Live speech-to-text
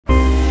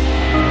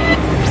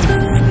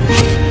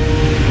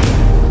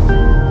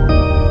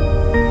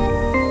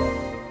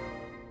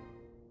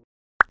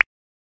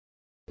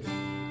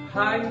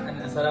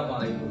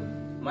Assalamualaikum.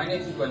 My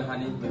name is Iqbal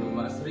Hanif bin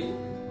Masri.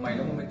 My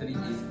dormitory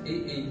is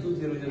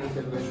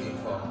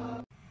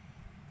AA20074.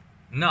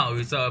 Now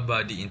we talk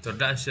about the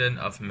introduction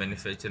of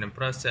manufacturing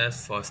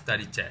process for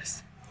study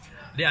chairs.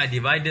 They are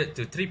divided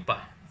to three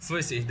parts.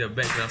 First is the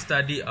background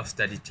study of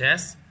study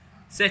chairs.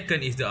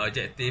 Second is the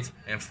objective,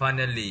 and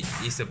finally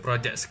is the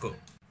project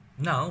scope.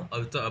 Now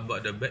I will talk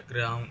about the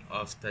background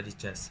of study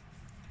chairs.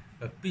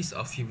 A piece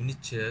of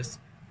furniture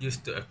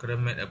used to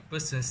accommodate a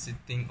person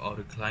sitting or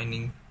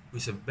reclining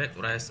with a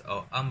backrest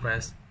or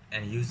armrest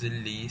and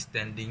usually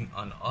standing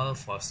on all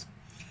fours.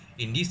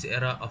 In this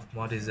era of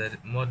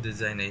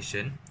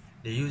modernization,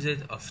 the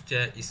usage of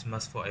chair is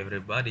must for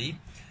everybody.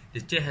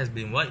 The chair has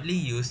been widely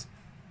used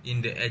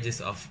in the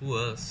edges of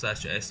world,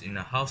 such as in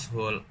a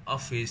household,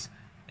 office,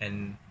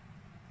 and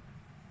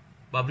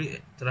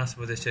public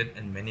transportation,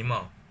 and many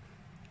more.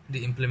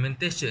 The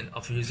implementation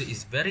of usage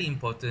is very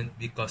important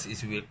because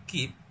it will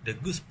keep the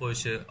good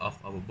posture of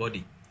our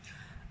body.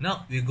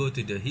 Now we go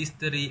to the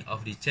history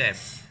of the chair.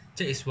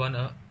 Chair is one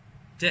of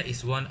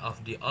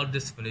the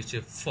oldest furniture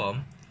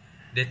form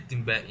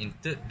dating back in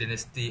 3rd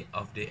dynasty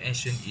of the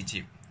ancient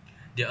Egypt.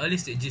 The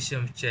earliest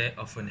Egyptian chair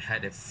often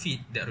had a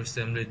feet that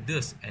resembled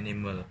those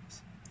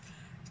animals.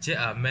 Chairs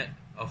are made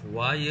of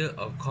wire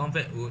or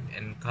convex wood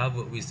and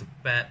covered with a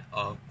pad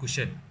or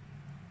cushion.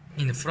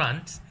 In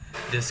France,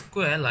 the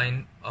square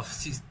line of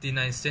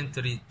 16th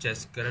century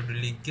chairs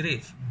gradually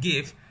gave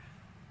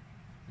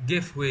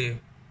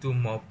way to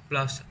more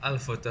plush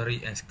alfottery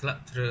and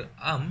sculptural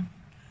arms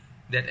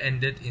that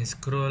ended in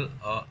scroll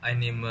or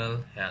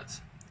animal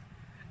heads.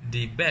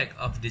 The back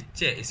of the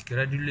chair is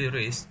gradually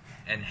raised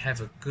and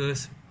have a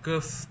curved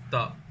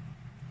top.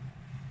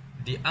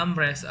 The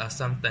armrests are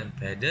sometimes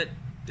padded,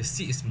 the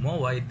seat is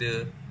more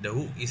wider, the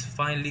wood is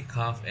finely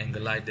carved and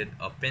glided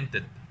or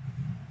painted.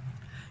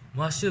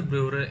 Marshall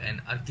Brewer,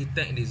 an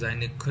architect and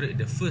designer, created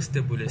the first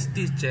tabular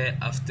steel chair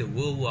after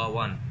World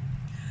War I,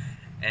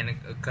 and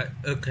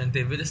a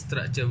cantilever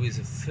structure with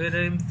a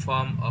frame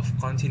form of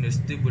continuous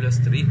tabular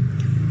strip,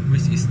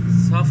 which is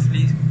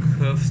softly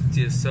curved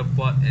steel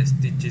support and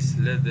stitches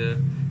leather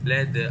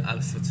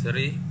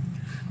alfottery.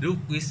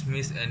 Louis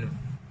Smith and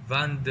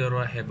Van der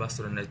Rohe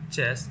Barcelona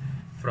chairs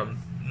from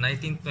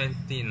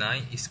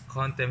 1929 is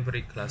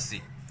contemporary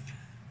classic.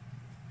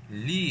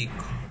 Le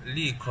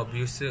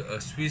Corbusier,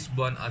 a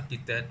Swiss-born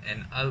architect,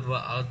 and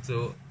Alvar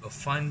Aalto, a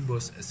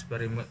Feinberg,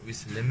 experiment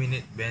with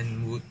laminate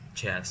band wood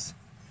chairs.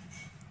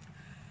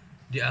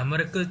 The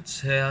American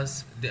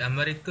chairs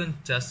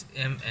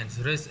M and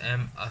Race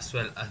M, as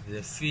well as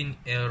the Fin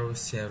Aero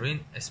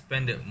Serene,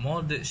 expanded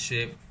molded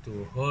shape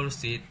to hold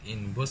seat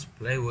in both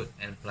plywood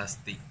and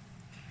plastic.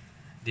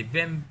 The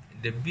beanbag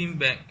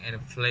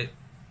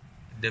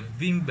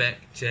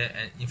chair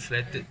and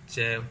inflated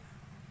chair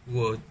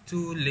were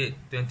two late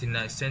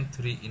 20th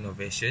century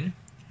innovations,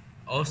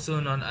 also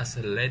known as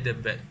a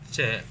leatherback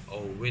chair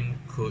or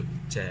windcoat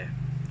chair.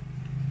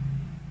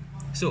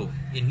 So,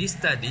 in this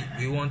study,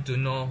 we want to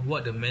know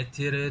what the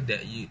material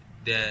that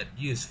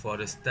used for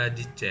the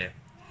study chair.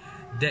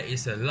 There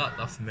is a lot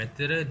of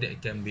material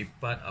that can be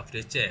part of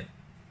the chair.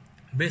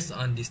 Based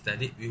on this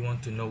study, we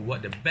want to know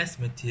what the best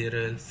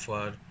material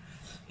for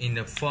in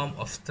the form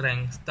of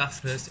strength,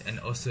 toughness, and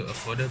also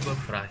affordable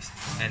price,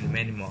 and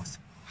many more.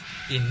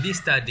 In this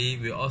study,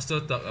 we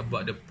also talk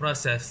about the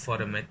process for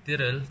the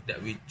material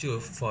that we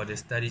choose for the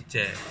study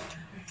chair.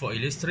 For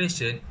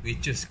illustration, we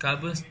choose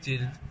carbon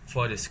steel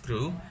for the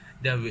screw.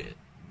 Then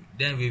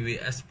we will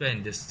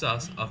expand the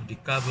source of the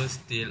carbon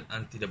steel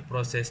until the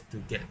process to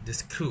get the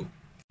screw.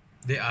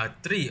 There are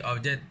three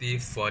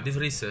objectives for this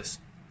research.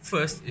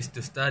 First is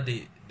to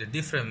study the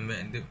different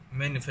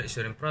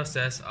manufacturing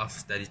process of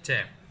study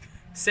chair.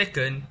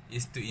 Second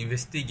is to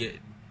investigate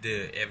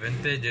the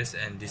advantages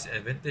and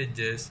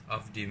disadvantages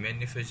of the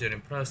manufacturing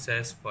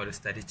process for the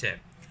study chair.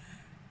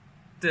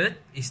 Third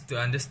is to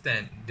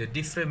understand the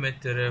different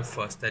material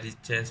for study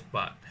chair's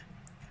part.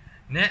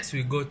 Next,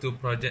 we go to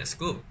project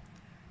scope.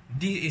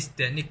 This is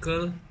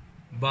technical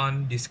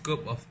bound the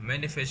scope of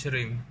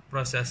manufacturing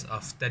process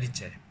of study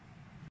chair.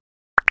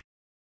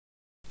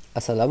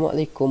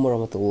 Assalamualaikum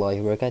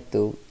warahmatullahi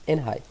wabarakatuh,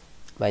 and hi.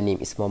 My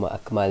name is Muhammad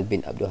Akmal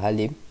bin Abdul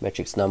Halim,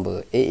 matrix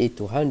number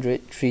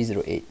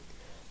AA200-308.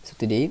 So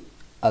today,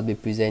 I'll be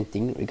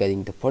presenting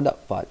regarding the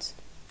product parts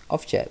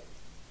of chair.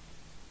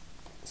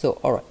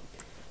 So alright,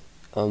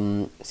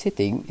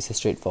 sitting is a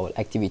straightforward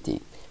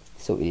activity.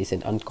 So it is an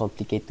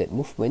uncomplicated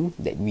movement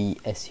that we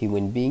as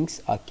human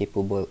beings are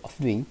capable of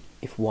doing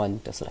if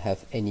one does not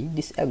have any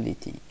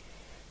disability.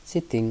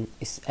 Sitting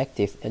is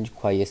active and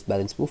requires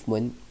balanced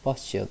movement,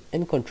 posture,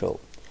 and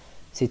control.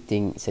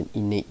 Sitting is an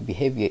innate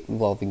behavior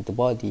involving the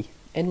body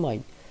and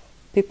mind.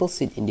 People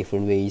sit in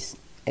different ways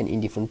and in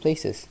different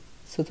places.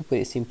 So to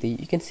put it simply,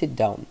 you can sit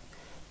down.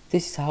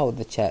 This is how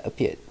the chair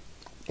appeared.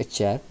 A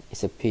chair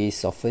is a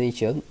piece of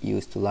furniture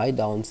used to lie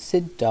down,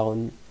 sit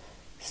down,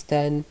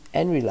 stand,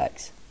 and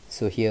relax.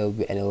 So here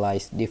we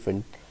analyze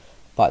different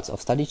parts of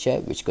study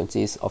chair, which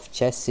consists of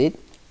chair seat,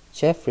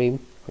 chair frame,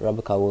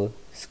 rubber cover,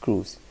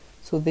 screws.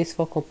 So these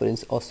four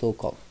components, also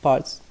called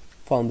parts,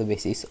 form the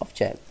basis of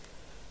chair.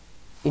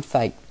 In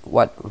fact,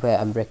 where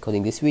I'm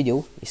recording this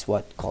video is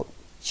what called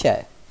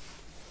chair.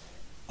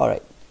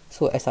 Alright,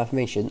 so as I've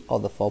mentioned, all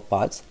the 4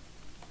 parts.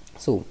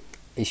 So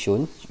it's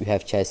shown you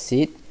have chair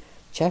seat,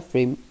 chair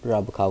frame,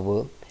 rubber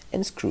cover,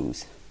 and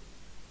screws.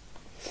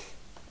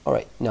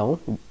 Alright, now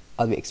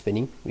I'll be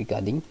explaining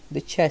regarding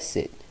the chair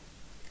seat.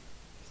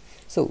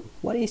 So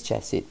what is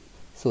chair seat?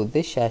 So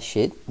this chair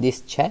seat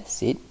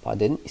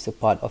is a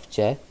part of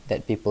chair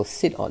that people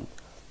sit on.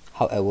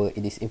 However,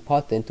 it is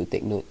important to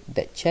take note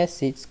that chair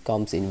seats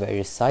comes in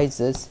various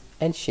sizes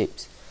and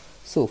shapes.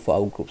 So for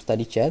our group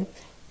study chair,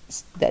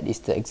 that is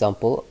the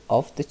example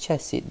of the chair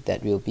seat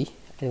that we'll be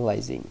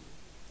analyzing.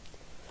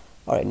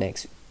 Alright,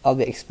 next I'll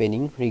be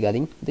explaining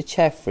regarding the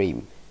chair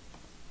frame.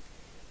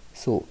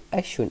 So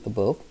as shown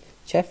above,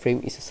 chair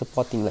frame is a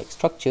supporting like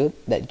structure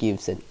that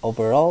gives an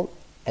overall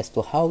as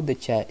to how the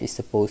chair is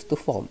supposed to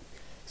form.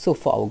 So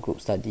for our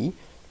group study,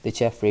 the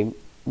chair frame,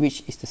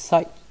 which is the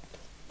side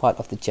part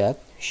of the chair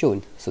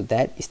shown, so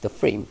that is the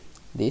frame.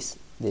 This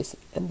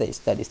and this,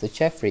 that is the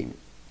chair frame.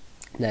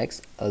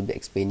 Next, I'll be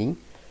explaining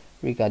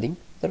regarding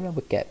the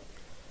rubber cap.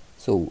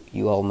 So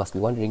you all must be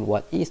wondering,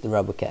 what is the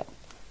rubber cap?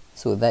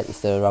 So that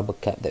is the rubber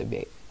cap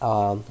that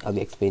I'll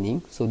be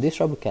explaining. So this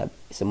rubber cap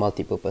is a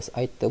multi-purpose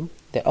item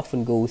that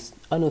often goes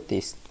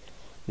unnoticed.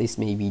 This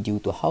may be due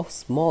to how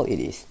small it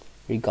is.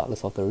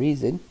 Regardless of the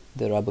reason,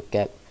 the rubber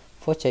cap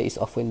for chair is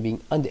often being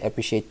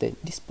underappreciated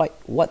despite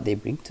what they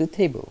bring to the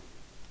table.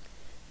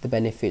 The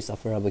benefits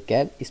of a rubber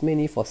cap is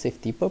mainly for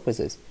safety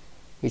purposes,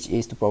 which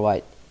is to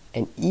provide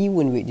an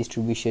even weight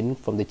distribution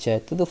from the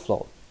chair to the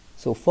floor.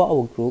 So for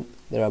our group,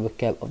 the rubber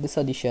cap of the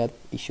study chair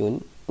is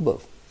shown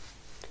above.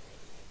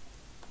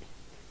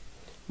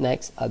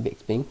 Next, I'll be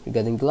explaining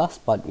regarding the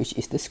last part, which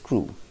is the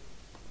screw.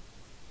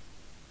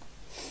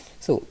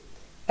 So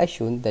as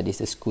shown, that is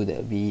the screw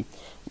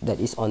that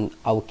is on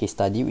our case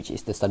study, which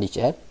is the study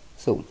chair.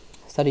 So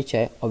study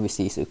chair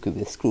obviously is equipped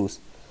with screws.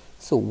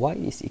 So why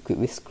is it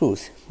equipped with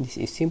screws? This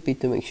is simply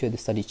to make sure the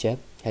study chair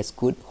has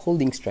good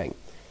holding strength.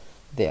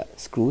 Their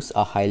screws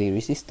are highly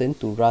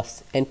resistant to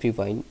rust and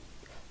prevent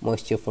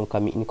moisture from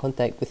coming in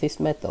contact with this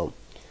metal.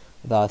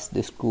 Thus,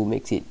 the screw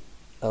makes it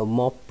a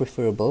more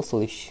preferable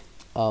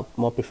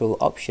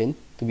option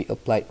to be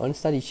applied on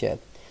study chair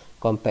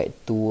compared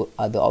to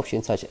other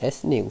options such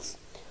as nails.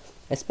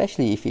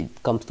 Especially if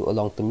it comes to a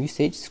long-term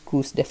usage,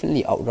 screws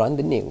definitely outrun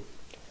the nail.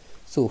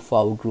 So for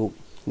our group,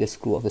 the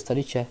screw of the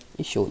study chair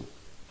is shown.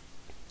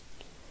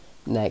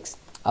 Next,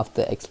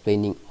 after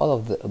explaining all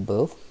of the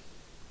above,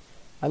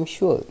 I'm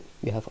sure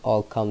you have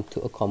all come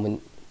to a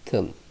common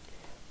term.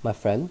 My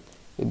friend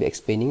will be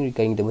explaining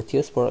regarding the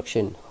materials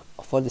production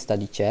for the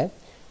study chair.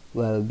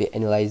 We'll be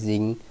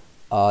analyzing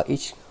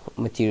each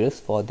materials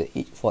for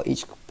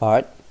each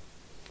part.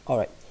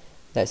 Alright,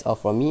 that's all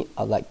from me.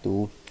 I'd like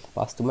to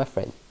pass to my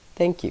friend.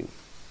 Thank you.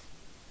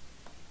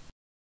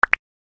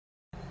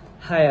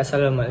 Hi,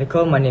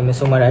 Assalamualaikum. My name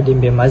is Omar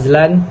Adin bin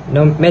Mazlan,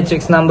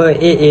 matrix number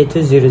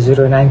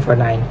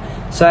AA200949.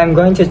 So I'm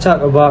going to talk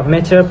about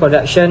material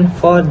production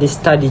for the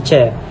study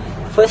chair.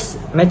 First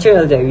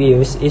material that we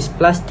use is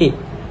plastic.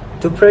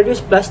 To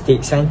produce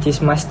plastic,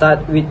 scientists must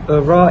start with a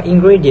raw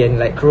ingredient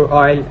like crude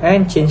oil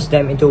and change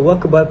them into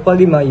workable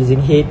polymer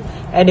using heat,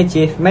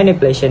 additive,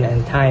 manipulation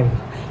and time.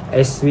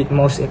 As with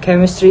most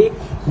chemistry,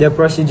 the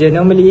procedure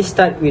normally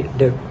starts with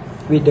the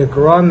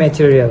raw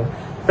material.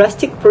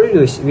 Plastic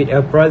produced with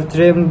a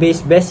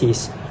petroleum-based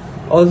basis.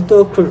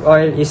 Although crude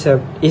oil is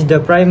the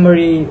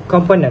primary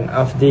component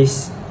of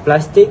this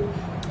plastic,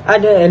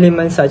 other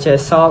elements such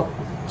as salt,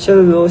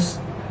 cellulose,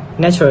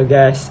 natural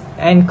gas,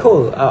 and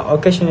coal are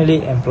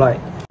occasionally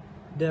employed.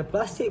 The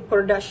plastic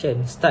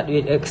production starts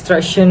with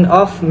extraction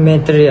of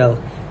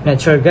material.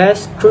 Natural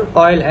gas, crude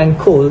oil, and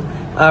coal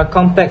are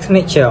complex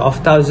mixture of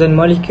 1,000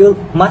 molecules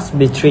must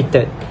be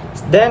treated.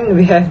 Then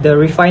we have the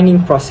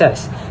refining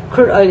process.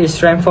 Crude oil is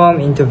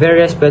transformed into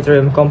various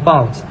petroleum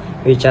compounds,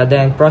 which are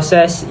then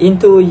processed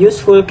into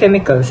useful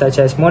chemicals such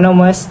as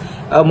monomers,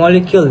 a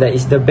molecule that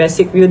is the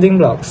basic building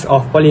blocks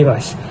of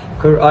polymers.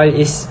 Crude oil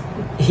is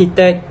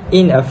heated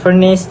in a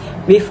furnace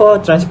before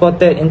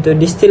transported into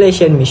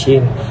distillation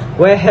machine,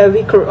 where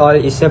heavy crude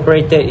oil is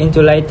separated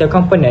into lighter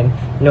component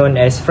known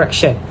as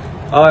fraction.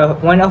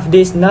 One of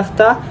these,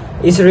 naphtha,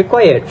 is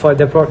required for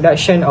the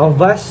production of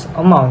vast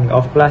amount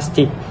of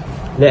plastic.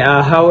 There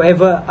are,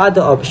 however,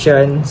 other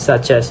options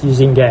such as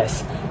using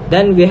gas.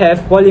 Then we have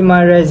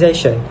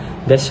polymerization,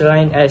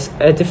 defined as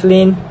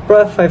ethylene,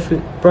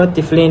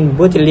 propylene,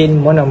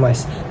 butylene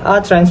monomers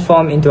are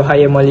transformed into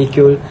higher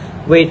molecule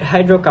weight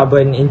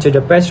hydrocarbon into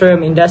the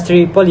petroleum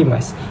industry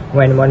polymers.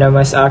 When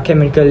monomers are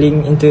chemically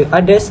linked into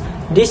others,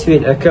 this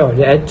will occur.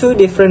 There are two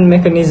different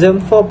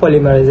mechanisms for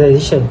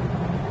polymerization.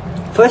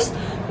 First,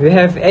 we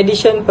have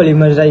addition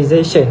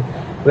polymerization,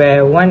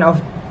 where when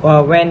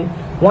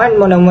one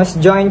monomer is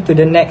joined to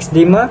the next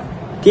dimer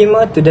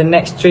to the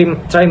next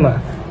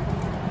trimer,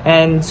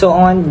 and so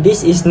on.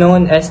 This is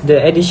known as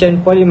the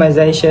addition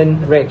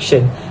polymerization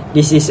reaction.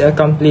 This is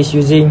accomplished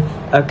using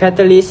a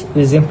catalyst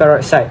using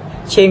peroxide.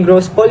 chain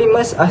growth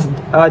polymers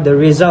are the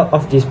result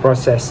of this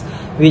process,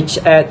 which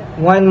add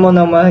one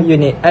monomer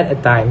unit at a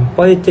time.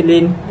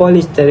 Polyethylene,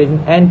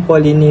 polystyrene, and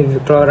polyvinyl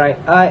chloride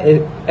are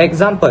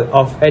examples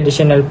of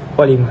additional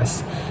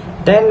polymers.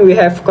 Then we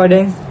have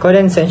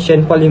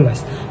condensation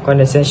polymers.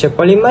 Condensation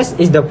polymers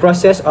is the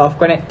process of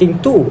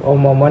connecting two or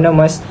more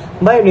monomers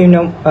by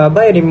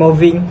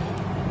removing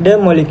the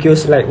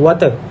molecules like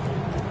water.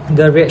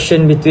 The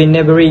reaction between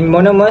neighboring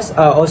monomers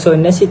also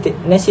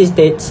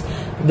necessitates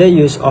the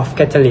use of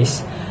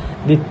catalysts,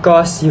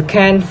 because you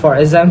can, for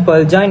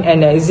example, join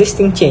an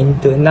existing chain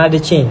to another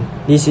chain.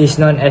 This is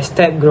known as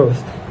step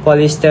growth.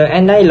 Polyester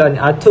and nylon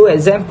are two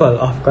examples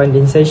of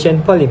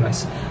condensation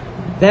polymers.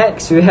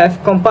 Next, we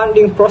have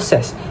compounding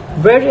process.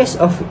 Various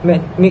of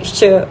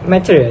mixture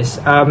materials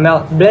are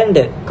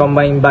blended,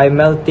 combined by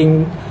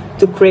melting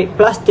to create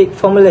plastic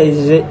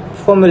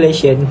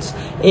formulations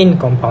in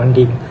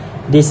compounding.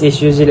 This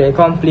is usually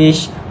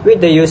accomplished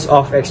with the use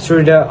of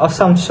extruder of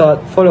some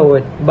sort,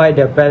 followed by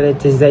the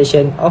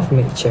pelletization of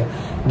mixture.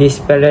 These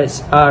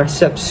pellets are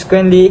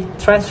subsequently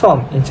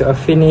transformed into a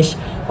finished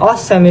or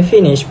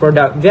semi-finished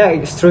product via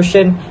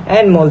extrusion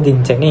and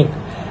molding technique.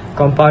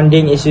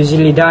 Compounding is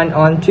usually done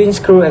on twin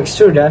screw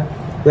extruder,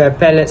 where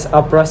pellets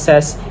are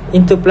processed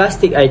into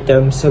plastic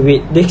items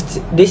with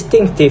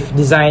distinctive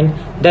design,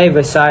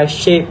 diverse size,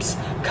 shapes,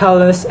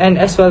 colors, and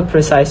as well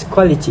precise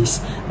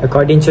qualities,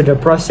 according to the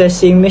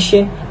processing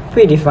machine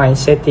predefined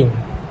setting.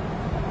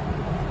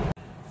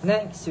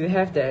 Next, we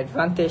have the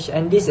advantage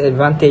and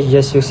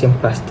disadvantages using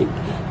plastic.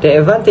 The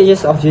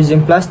advantages of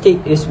using plastic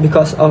is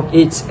because of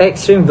its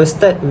extreme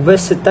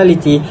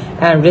versatility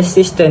and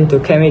resistance to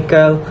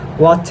chemical,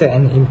 water,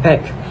 and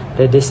impact.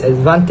 The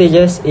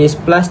disadvantages is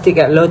plastic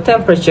at low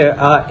temperature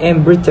are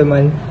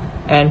embrittlement,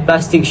 and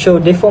plastic show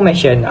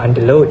deformation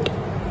under load.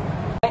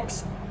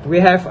 Next, we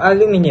have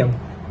aluminium.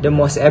 The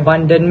most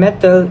abundant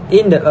metal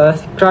in the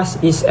earth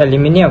crust is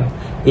aluminium.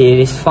 It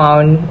is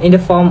found in the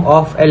form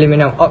of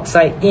aluminum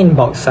oxide in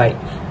bauxite,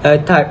 a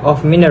type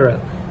of mineral.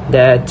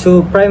 There are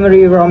two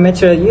primary raw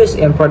materials used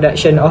in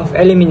production of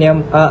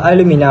aluminium are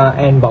alumina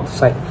and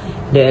bauxite.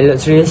 The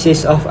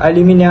electrolysis of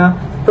alumina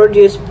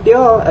produce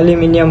pure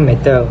aluminium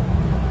metal.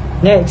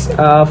 Next,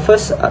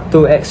 first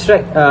to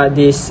extract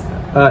this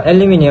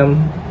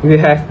aluminium, we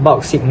have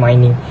bauxite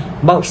mining.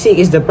 Bauxite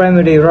is the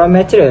primary raw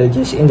material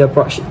used in the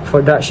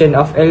production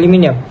of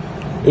aluminium.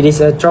 It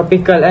is a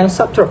tropical and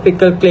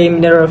subtropical clay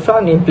mineral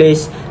found in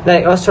places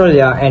like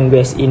Australia and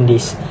West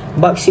Indies.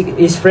 Bauxite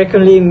is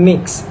frequently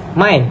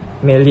mined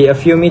merely a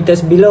few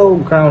meters below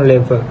ground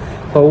level.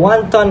 For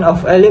 1 ton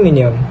of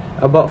aluminium,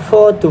 about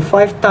 4 to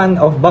 5 tons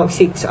of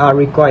bauxite are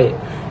required.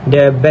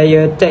 The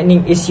Bayer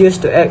technique is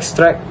used to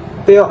extract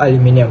pure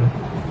aluminium.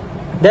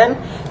 Then,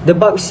 the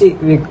bauxite,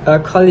 we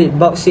call it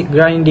bauxite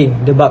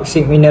grinding. The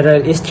bauxite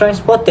mineral is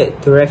transported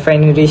to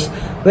refineries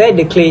where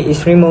the clay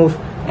is removed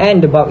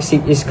and the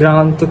bauxite is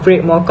ground to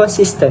create more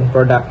consistent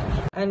product.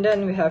 And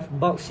then we have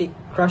bauxite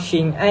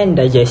crushing and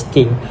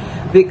digesting.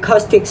 With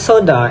caustic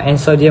soda and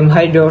sodium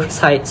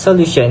hydroxide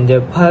solution,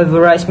 the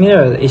pulverized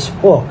mineral is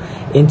poured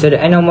into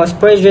the enormous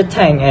pressure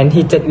tank and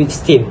heated with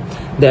steam.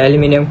 The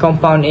aluminium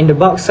compound in the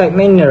bauxite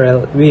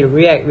mineral will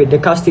react with the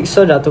caustic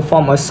soda to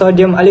form a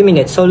sodium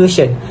aluminate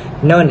solution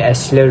known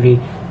as slurry.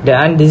 The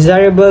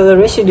undesirable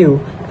residue,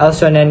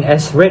 also known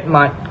as red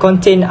mud,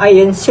 contain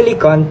iron,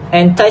 silicon,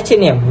 and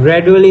titanium,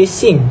 gradually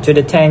sink to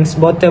the tank's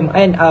bottom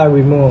and are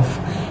removed.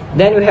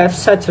 Then we have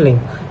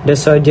settling. The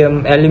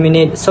sodium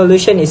aluminate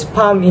solution is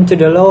pumped into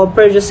the lower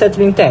pressure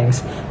settling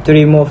tanks to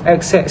remove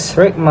excess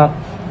red mud.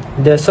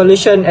 The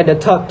solution at the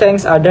top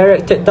tanks are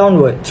directed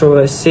downward through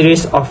a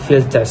series of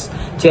filters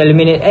to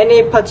eliminate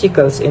any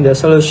particles in the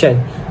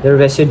solution. The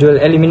residual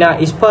alumina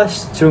is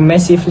passed through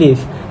massive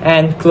leaf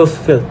and cloth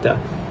filter.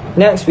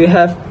 Next, we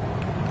have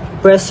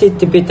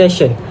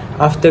precipitation.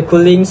 After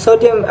cooling,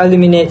 sodium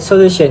aluminate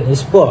solution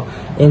is poured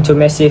into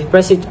massive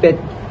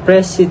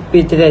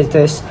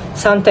precipitators,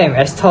 sometimes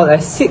as tall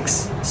as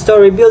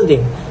 6-story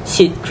building.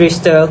 Sheet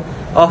crystal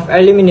of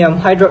aluminium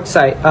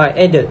hydroxide are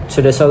added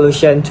to the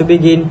solution to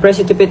begin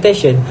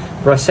precipitation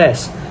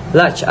process.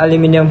 Large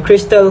aluminium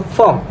crystal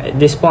form at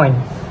this point.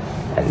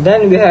 And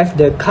then we have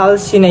the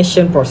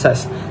calcination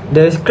process.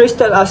 The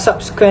crystals are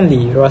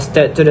subsequently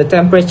roasted to the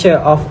temperature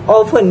of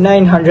over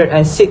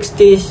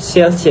 960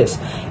 Celsius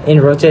in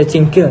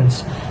rotating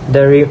kilns.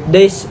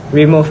 These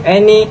remove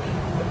any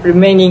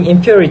remaining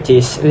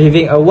impurities,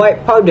 leaving a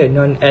white powder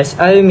known as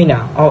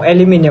alumina or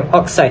aluminium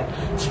oxide.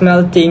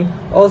 Smelting,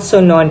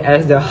 also known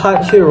as the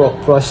hard-hero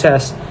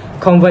process,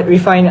 convert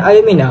refined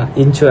alumina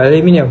into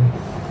aluminium.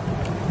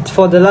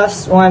 For the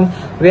last one,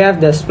 we have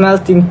the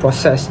smelting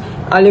process.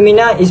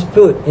 Alumina is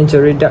put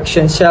into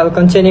reduction cell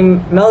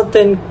containing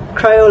molten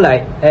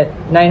cryolite at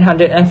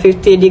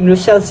 950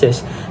 degrees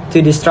Celsius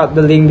to disrupt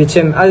the link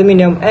between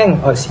aluminium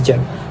and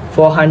oxygen.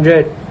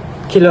 400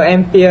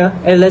 kiloampere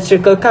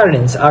electrical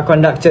currents are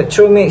conducted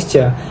through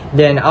mixture,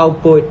 then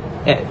output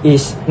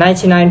is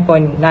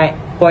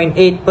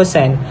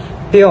 99.8%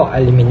 pure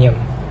aluminium.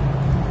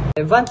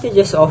 The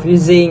advantages of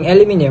using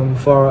aluminium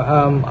for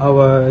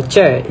our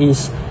chair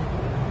is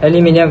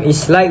Aluminium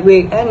is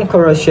lightweight and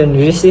corrosion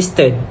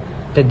resistant.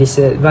 The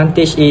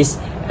disadvantage is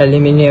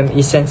aluminium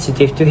is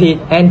sensitive to heat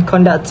and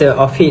conductor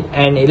of heat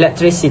and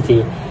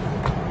electricity.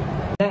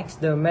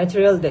 Next, the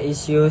material that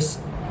is used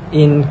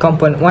in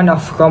one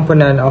of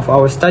component of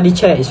our study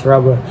chair is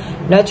rubber.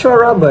 Natural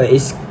rubber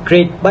is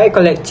created by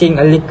collecting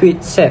a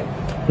liquid sap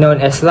known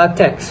as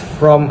latex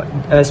from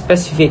a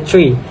specific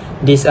tree.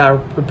 These are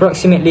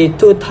approximately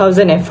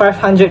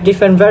 2,500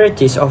 different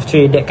varieties of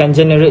tree that can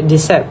generate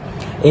this sap,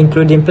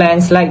 including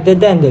plants like the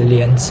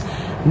dandelions.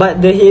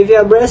 But the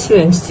Hevea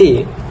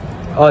brasiliensis,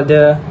 or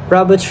the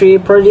rubber tree,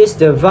 produce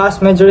the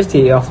vast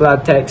majority of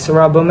latex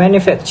rubber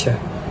manufacture.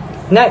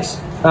 Next,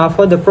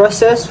 for the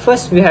process,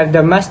 first we have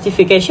the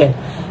mastification.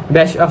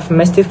 Batch of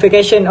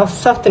mastification of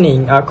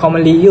softening are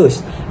commonly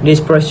used. This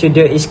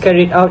procedure is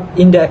carried out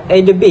in the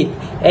either big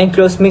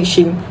enclosed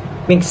mixing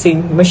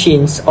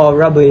machines or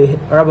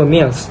rubber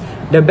mills.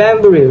 The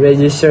Banbury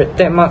registered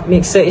trademark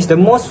mixer is the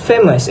most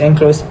famous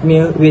enclosed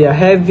mill with a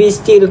heavy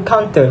steel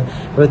counter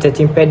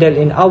rotating pedal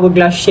in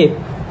hourglass shaped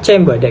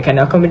chamber that can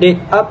accommodate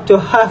up to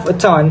half a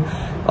ton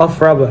of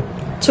rubber.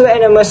 Two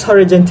enormous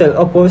horizontal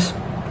opposed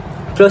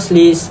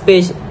closely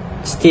spaced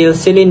steel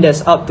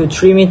cylinders up to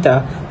 3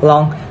 meters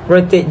long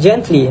rotate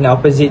gently in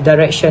opposite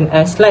direction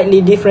and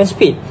slightly different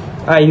speed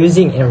are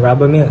using in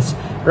rubber mills.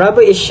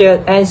 Rubber is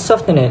sheared and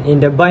softened in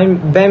the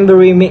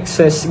Banbury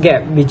mixer's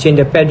gap between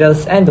the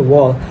pedals and the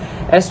wall,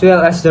 as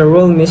well as the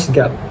roll mill's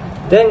gap.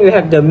 Then we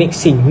have the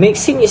mixing.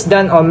 Mixing is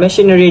done on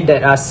machinery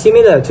that are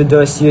similar to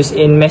those used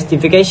in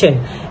mastification,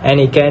 and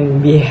it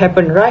can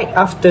happen right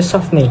after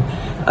softening.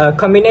 A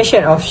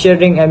combination of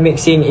shearing and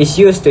mixing is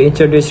used to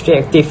introduce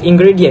reactive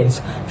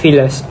ingredients,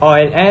 fillers,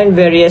 oil, and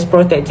various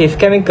protective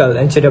chemicals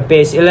into the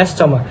paste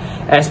elastomer.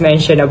 As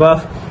mentioned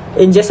above,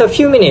 in just a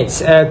few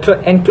minutes, an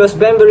enclosed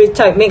Banbury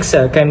type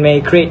mixer can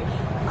create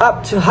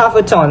up to half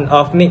a ton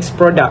of mixed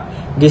product.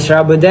 This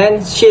rubber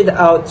then sheathed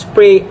out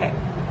spray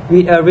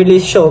with a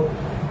release soap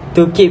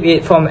to keep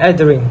it from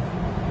adhering,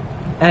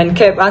 and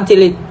kept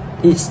until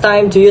it's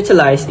time to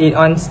utilize it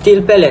on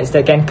steel pellets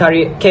that can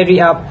carry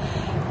up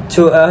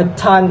to a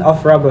ton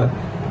of rubber.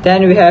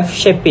 Then we have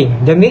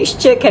shaping. The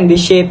mixture can be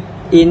shaped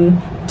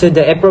into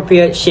the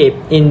appropriate shape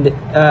in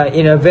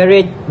a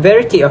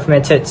variety of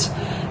methods,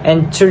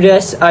 and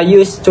threads are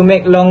used to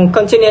make long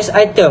continuous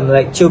items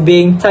like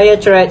tubing, tire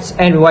threads,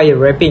 and wire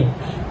wrapping.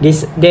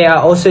 They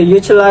are also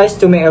utilized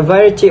to make a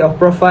variety of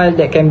profiles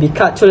that can be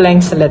cut to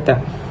length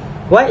later.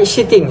 White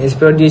sheeting is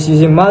produced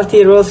using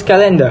multi-rolls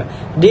calendar.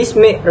 This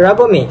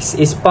rubber mix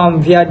is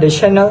pumped via the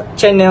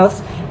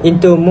channels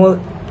into mold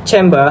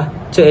chamber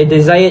to a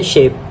desired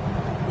shape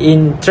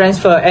in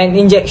transfer and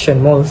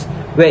injection molds,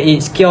 where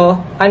it's cured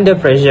under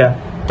pressure.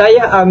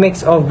 Tires are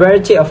mixed of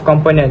variety of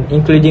components,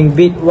 including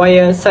bead,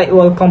 wire,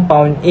 sidewall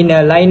compound,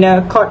 inner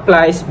liner, cord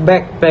plies,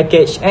 back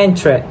package, and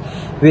thread,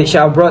 which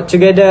are brought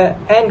together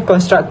and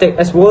constructed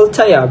as whole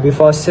tire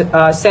before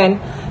sent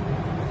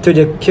to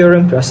the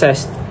curing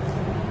process.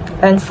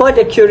 And for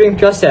the curing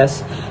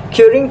process,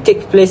 curing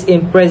takes place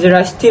in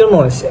pressurized steel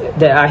molds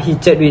that are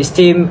heated with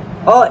steam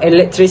or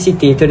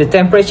electricity to the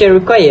temperature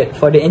required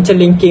for the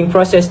interlinking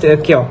process to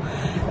occur.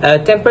 A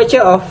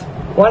temperature of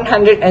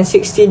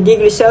 160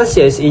 degrees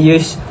Celsius is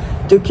used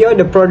to cure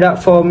the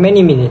product for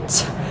many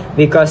minutes.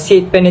 Because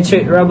heat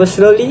penetrates rubber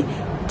slowly,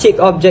 thick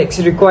objects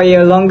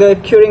require longer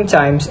curing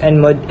times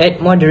and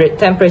at moderate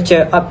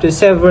temperature up to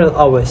several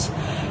hours.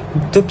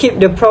 To keep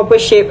the proper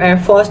shape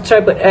and force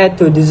trapped air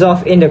to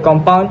dissolve in the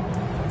compound,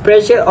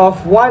 pressure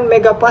of 1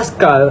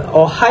 megapascal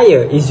or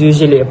higher is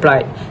usually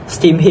applied.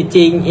 Steam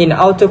heating in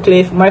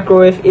autoclave,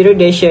 microwave,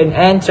 irradiation,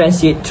 and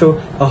transit through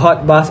a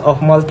hot bath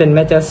of molten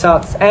metal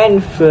salts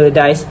and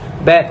fluidized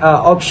bed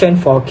are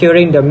options for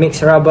curing the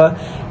mixed rubber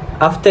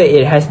after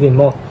it has been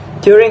molded.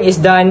 Curing is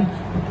done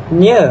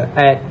near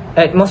at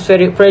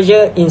atmospheric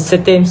pressure in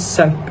certain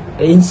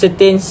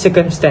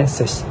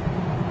circumstances.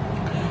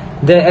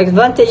 The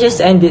advantages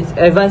and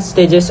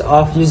disadvantages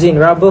of using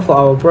rubber for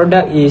our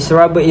product is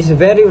rubber is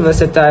very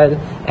versatile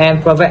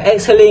and provide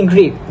excellent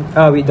grip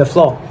with the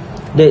floor.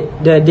 The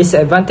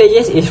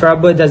disadvantages is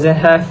rubber doesn't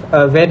have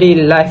a very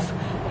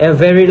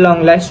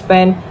long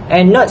lifespan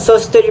and not so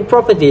sturdy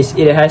properties.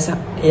 It has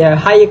a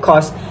higher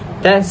cost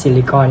than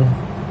silicone.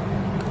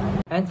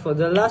 And for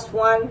the last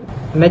one,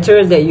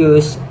 material that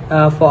used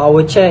for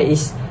our chair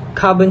is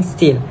carbon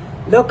steel.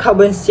 Low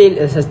carbon steel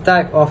is a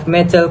type of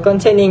metal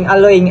containing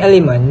alloying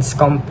elements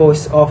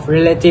composed of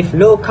relative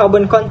low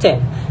carbon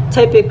content.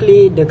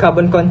 Typically, the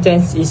carbon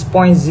content is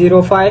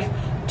 0.05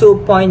 to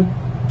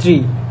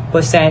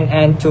 0.3%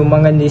 and to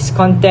manganese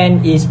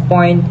content is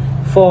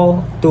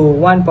 0.4 to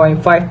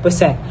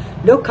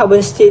 1.5%. Low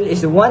carbon steel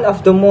is one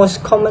of the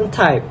most common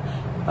type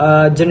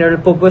general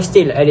purpose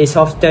steel and is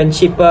often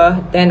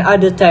cheaper than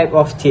other type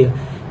of steel.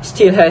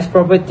 Steel has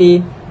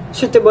property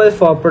suitable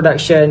for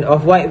production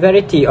of wide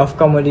variety of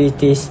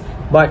commodities,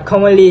 but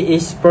commonly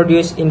is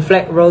produced in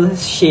flat roll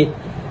sheet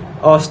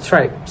or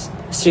strips.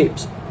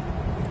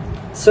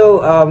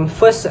 So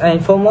first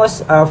and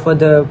foremost, for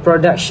the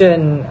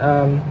production,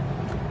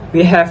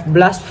 we have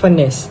blast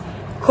furnace.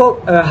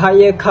 coke a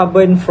higher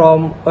carbon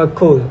from a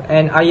coal,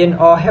 and iron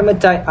or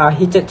hematite are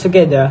heated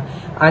together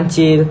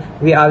until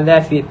we are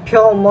left with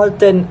pure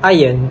molten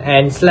iron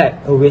and slag,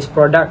 a waste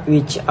product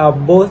which are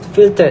both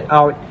filtered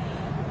out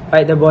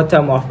at the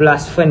bottom of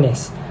blast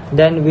furnace.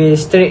 Then we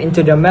straight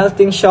into the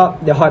melting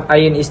shop. The hot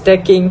iron is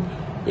taken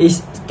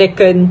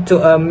to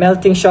a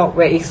melting shop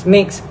where it's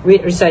mixed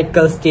with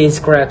recycled steel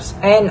scraps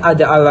and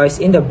other alloys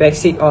in the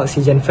basic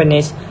oxygen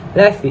furnace,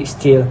 left with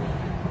steel.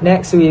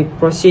 Next, we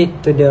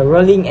proceed to the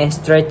rolling and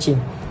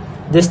stretching.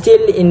 The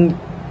steel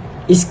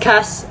is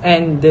cast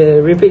and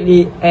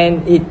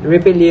it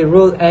rapidly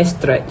roll and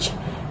stretch.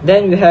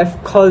 Then we have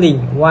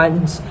cooling.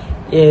 Once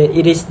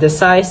it is the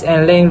size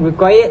and length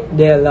required,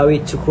 they allow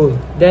it to cool.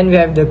 Then we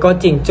have the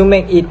coating. To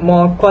make it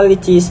more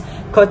qualities,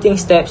 coating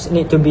steps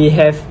need to be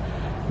have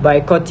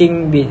by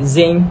coating with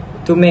zinc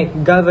to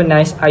make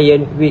galvanized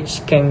iron,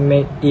 which can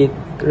make it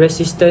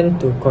resistant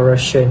to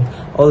corrosion.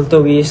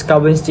 Although we use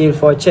carbon steel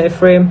for chair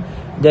frame,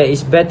 there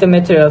is better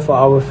material for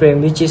our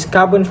frame, which is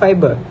carbon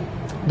fiber.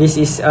 This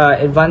is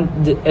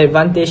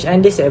advantage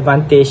and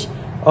disadvantage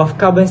of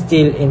carbon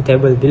steel in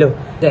table below.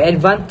 The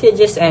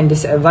advantages and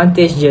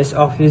disadvantages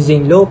of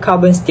using low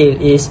carbon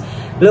steel is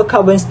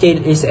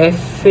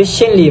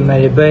efficiently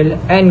malleable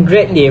and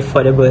greatly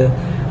affordable.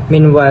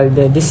 Meanwhile,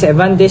 the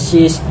disadvantage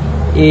is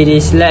it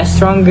is less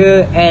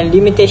stronger and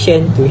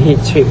limitation to heat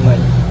treatment.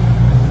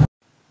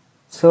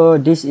 So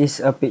this is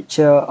a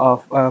picture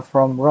of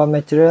from raw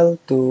material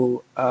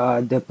to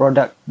the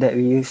product that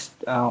we used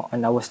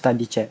on our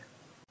study chair.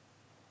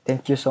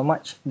 Thank you so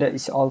much. That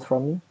is all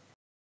from me.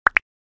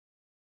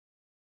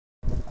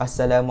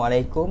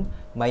 Assalamualaikum.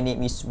 My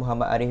name is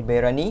Muhammad Arif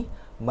Bayrani.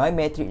 My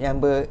metric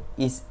number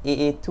is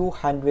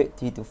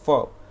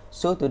AA200-324.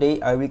 So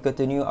today I will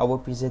continue our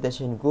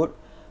presentation good.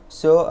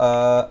 So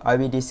I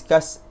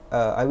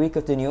will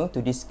continue to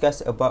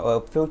discuss about a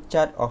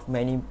flowchart of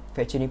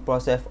manufacturing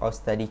process of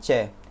study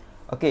chair.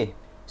 Okay,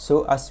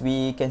 so as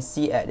we can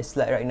see at the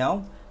slide right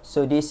now,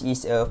 so this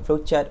is a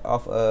flowchart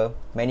of a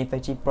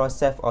manufacturing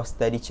process of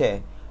study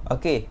chair.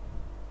 Okay,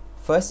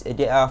 first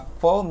there are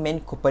four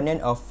main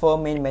components or four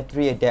main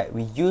material that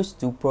we use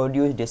to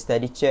produce the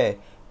study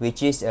chair,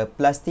 which is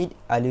plastic,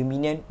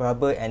 aluminium,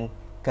 rubber and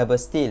carbon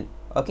steel.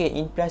 Okay,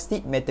 in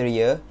plastic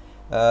material,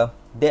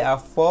 there are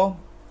four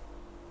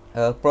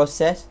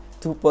process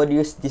to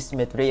produce this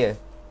material.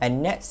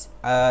 And next,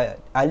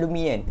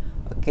 aluminium.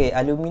 Okay,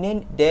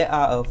 aluminium, there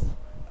are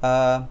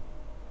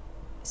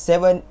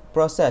 7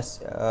 process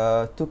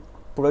to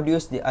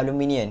produce the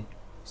aluminium.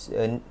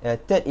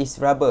 Third is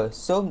rubber.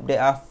 So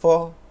there are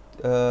 4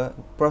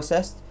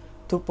 process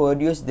to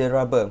produce the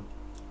rubber.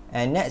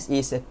 And next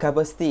is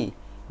carbon steel.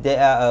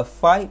 There are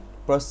 5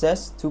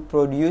 process to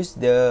produce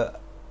the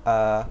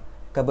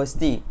carbon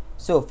steel.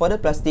 So for the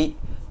plastic,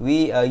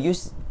 we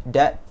use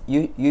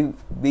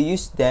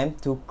them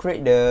to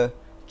create the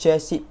chair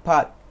seat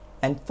part,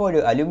 and for the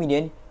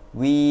aluminium,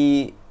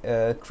 we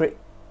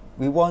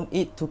want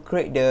it to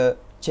create the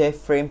chair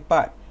frame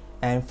part,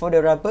 and for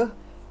the rubber,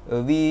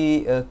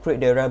 we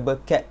create the rubber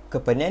cap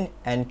component,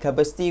 and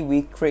carbon steel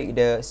we create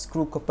the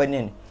screw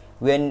component.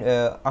 When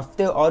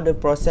after all the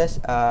process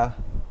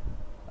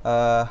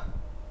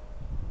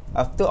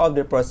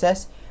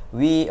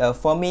we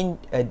forming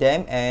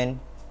them, and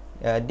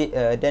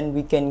then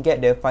we can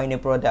get the final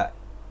product.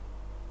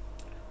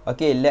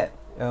 Okay, let's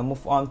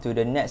move on to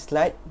the next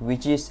slide,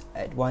 which is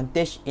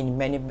advantage in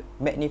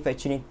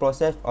manufacturing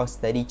process of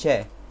study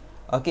chair.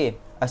 Okay,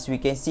 as we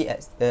can see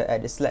at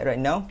the slide right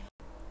now.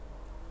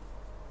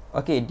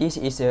 Okay, this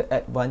is an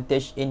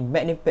advantage in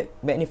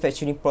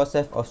manufacturing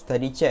process of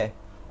study chair.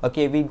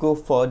 Okay, we go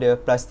for the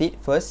plastic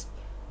first,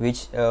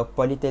 which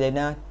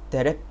polyethylene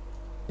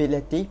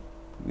terephthalate,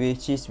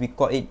 which is we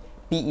call it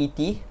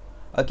PET.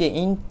 Okay,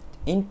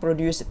 in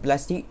produced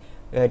plastic,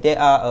 there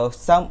are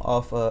some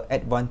of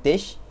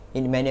advantage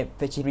in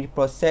manufacturing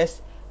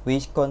process,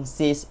 which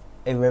consists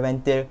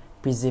environmental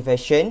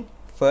preservation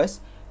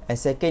first, and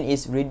second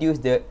is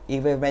reduce the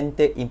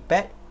environmental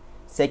impact.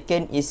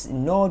 Second is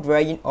no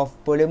drying of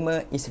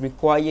polymer is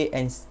required,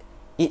 and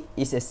it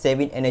is a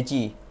saving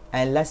energy.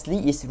 And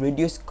lastly is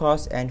reduce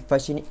cost and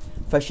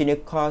functional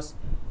cost.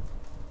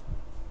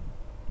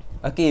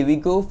 Okay, we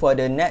go for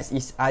the next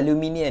is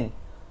aluminium.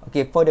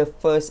 Okay, for the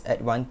first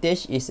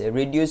advantage is a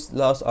reduced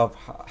loss of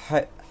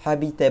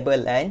habitable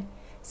land.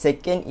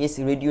 Second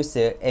is reduce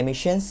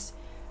emissions.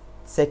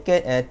 Third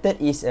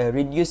is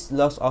reduce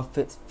loss of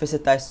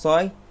versatile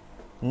soil.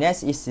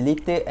 Next is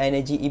little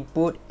energy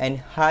input and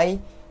high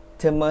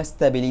thermal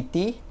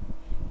stability.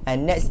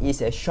 And next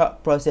is a short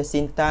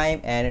processing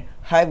time and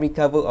high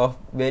recovery of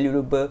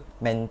valuable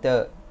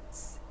metals.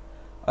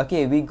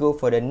 Okay, we go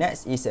for the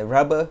next is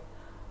rubber.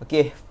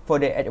 Okay, for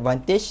the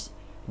advantage,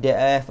 there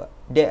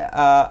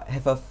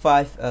have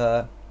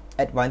 5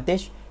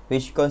 advantage,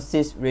 which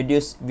consists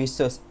reduced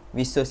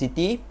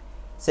viscosity.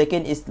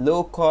 Second is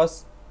low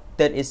cost.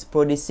 Third is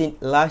producing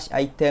large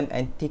item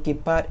and taking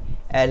part.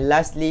 And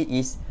lastly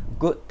is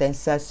good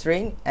tensile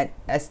strength and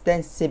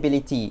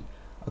extensibility.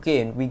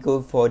 Okay, we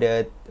go for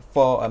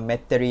a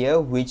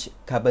material which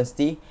carbon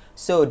steel.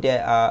 So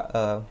there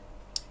are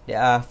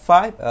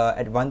 5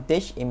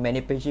 advantage in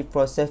manufacturing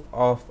process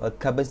of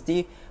carbon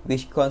steel,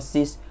 which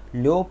consists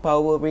low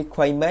power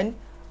requirement,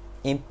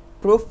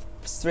 improved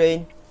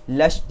strength,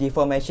 large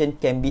deformation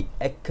can be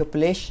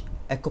accomplished,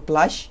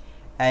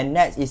 and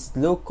next is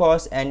low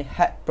cost and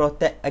hard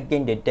protect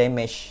against the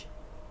damage.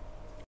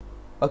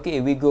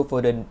 Okay, we go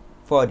for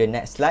the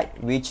next slide,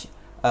 which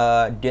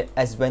the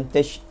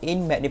advantage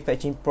in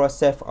manufacturing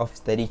process of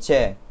study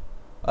chair.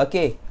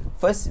 Okay,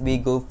 first we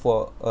go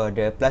for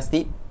the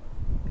plastic.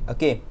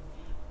 Okay,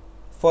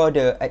 for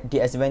the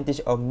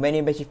advantage of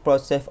manufacturing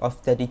process of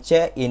study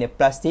chair in a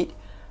plastic,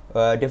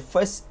 the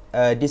first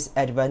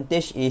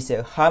disadvantage is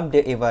harm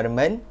the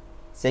environment.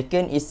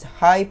 Second is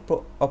high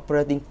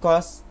operating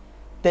cost.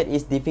 Third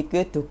is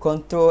difficult to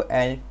control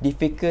and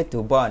difficult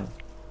to bond.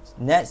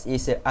 Next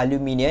is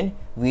aluminium,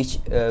 which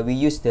we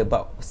use the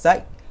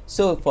bauxite.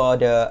 So for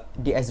the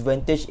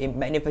disadvantage in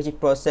manufacturing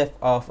process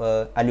of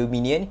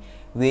aluminium,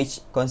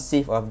 which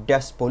consists of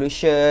dust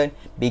pollution,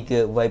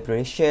 bigger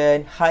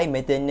vibration, high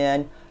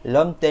maintenance,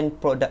 long-term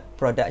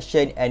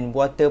production, and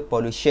water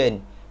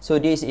pollution. So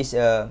this is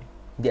the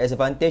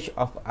disadvantage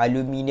of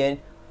aluminium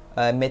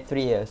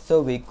material.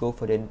 So we go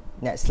for the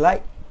next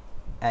slide,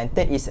 and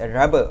third is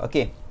rubber.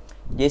 Okay,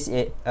 this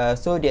is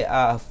so there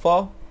are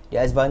 4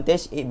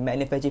 disadvantage in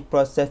manufacturing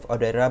process of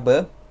the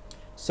rubber.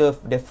 So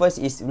the first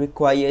is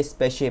require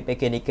special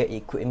mechanical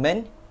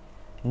equipment,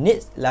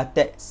 needs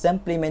latex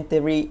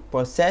supplementary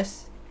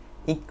process,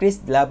 increase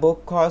labor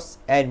cost,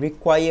 and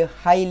require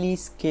highly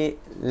skilled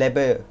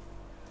labor.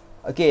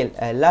 Okay,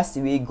 last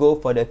we go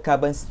for the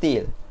carbon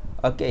steel.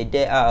 Okay,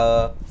 there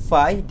are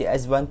 5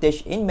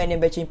 disadvantage in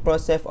manufacturing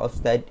process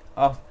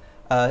of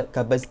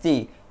carbon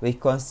steel, which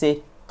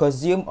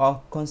consume of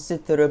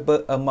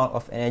considerable amount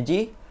of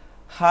energy,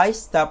 high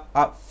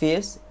startup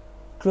fees,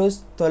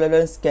 close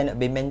tolerance cannot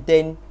be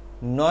maintained,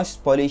 noise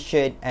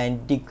pollution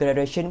and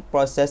degradation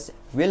process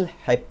will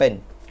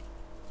happen.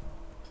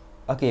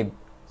 Okay,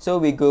 so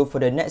we go for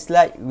the next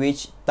slide,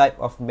 which type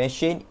of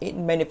machine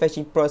in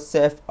manufacturing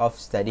process of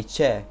study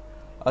chair.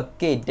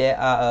 Okay, there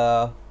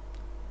are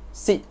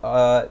 6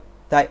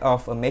 type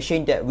of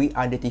machine that we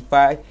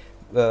identify,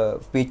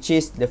 which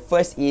is the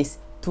first is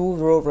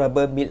 2-row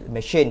rubber mill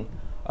machine.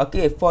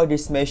 Okay, for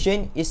this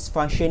machine, its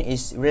function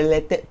is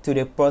related to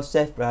the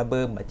process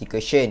rubber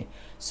mastication.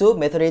 So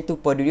material to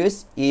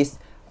produce is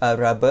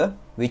rubber,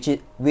 which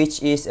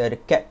is the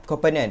cap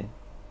component.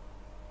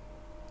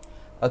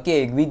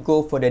 Okay, we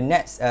go for the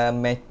next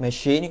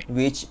machine,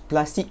 which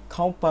plastic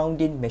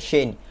compounding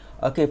machine.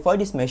 Okay, for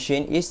this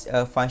machine, its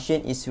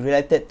function is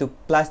related to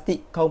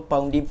plastic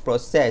compounding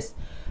process.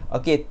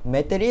 Okay,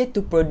 material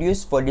to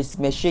produce for this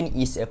machine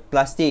is a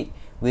plastic,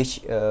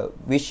 which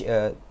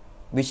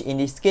in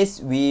this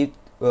case we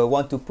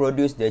want to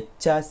produce the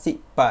chassis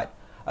part.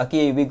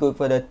 Okay, we go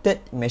for the third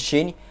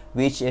machine,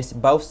 which is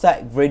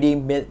bauxite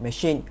grading mill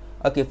machine.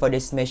 Okay, for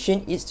this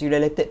machine, it's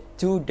related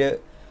to the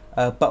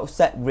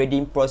bauxite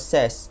grading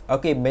process.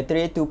 Okay,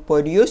 material to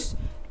produce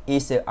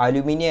is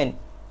aluminium.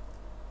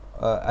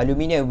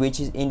 Which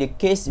is in the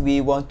case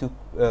we want to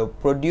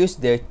produce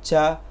the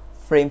char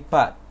frame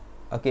part.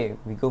 Okay,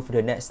 we go for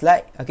the next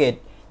slide. Okay,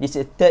 this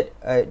is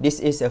this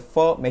is a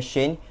 4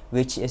 machine,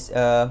 which is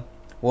a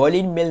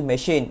rolling mill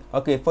machine.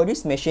 Okay, for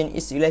this machine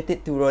is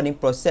related to rolling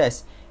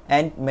process,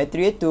 and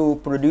material to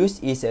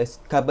produce is a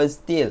carbon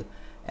steel.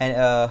 And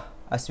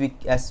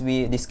as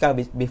we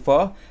discussed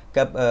before,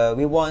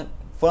 we want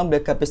from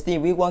the carbon steel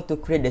we want to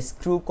create the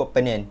screw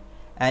component,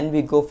 and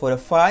we go for the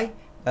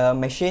 5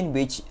 machine,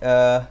 which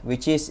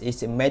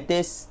is a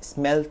metal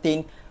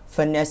smelting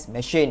furnace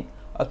machine.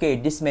 Okay,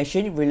 this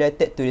machine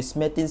related to the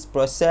smelting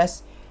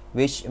process,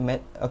 which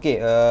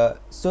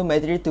so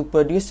material to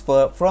produce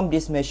from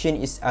this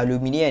machine is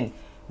aluminium,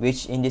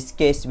 which in this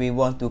case we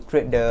want to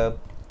create the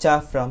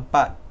chair frame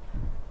part.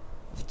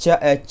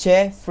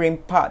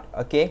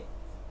 Okay,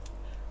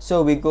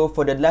 so we go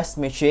for the last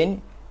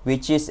machine,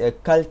 which is a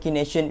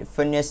calcination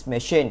furnace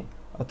machine.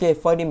 Okay,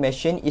 for the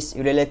machine is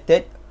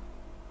related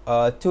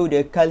to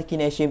the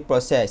calcination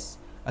process.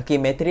 Okay,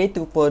 material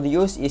to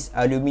produce is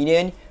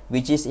aluminium,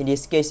 which is in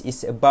this case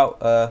is about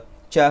a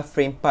chair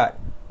frame part.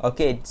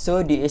 Okay,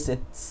 so this is a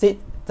 6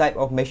 type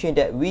of machine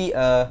that we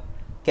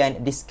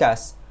can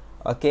discuss.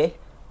 Okay,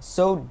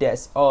 so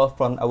that's all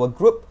from our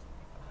group,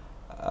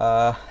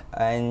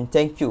 and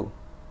thank you.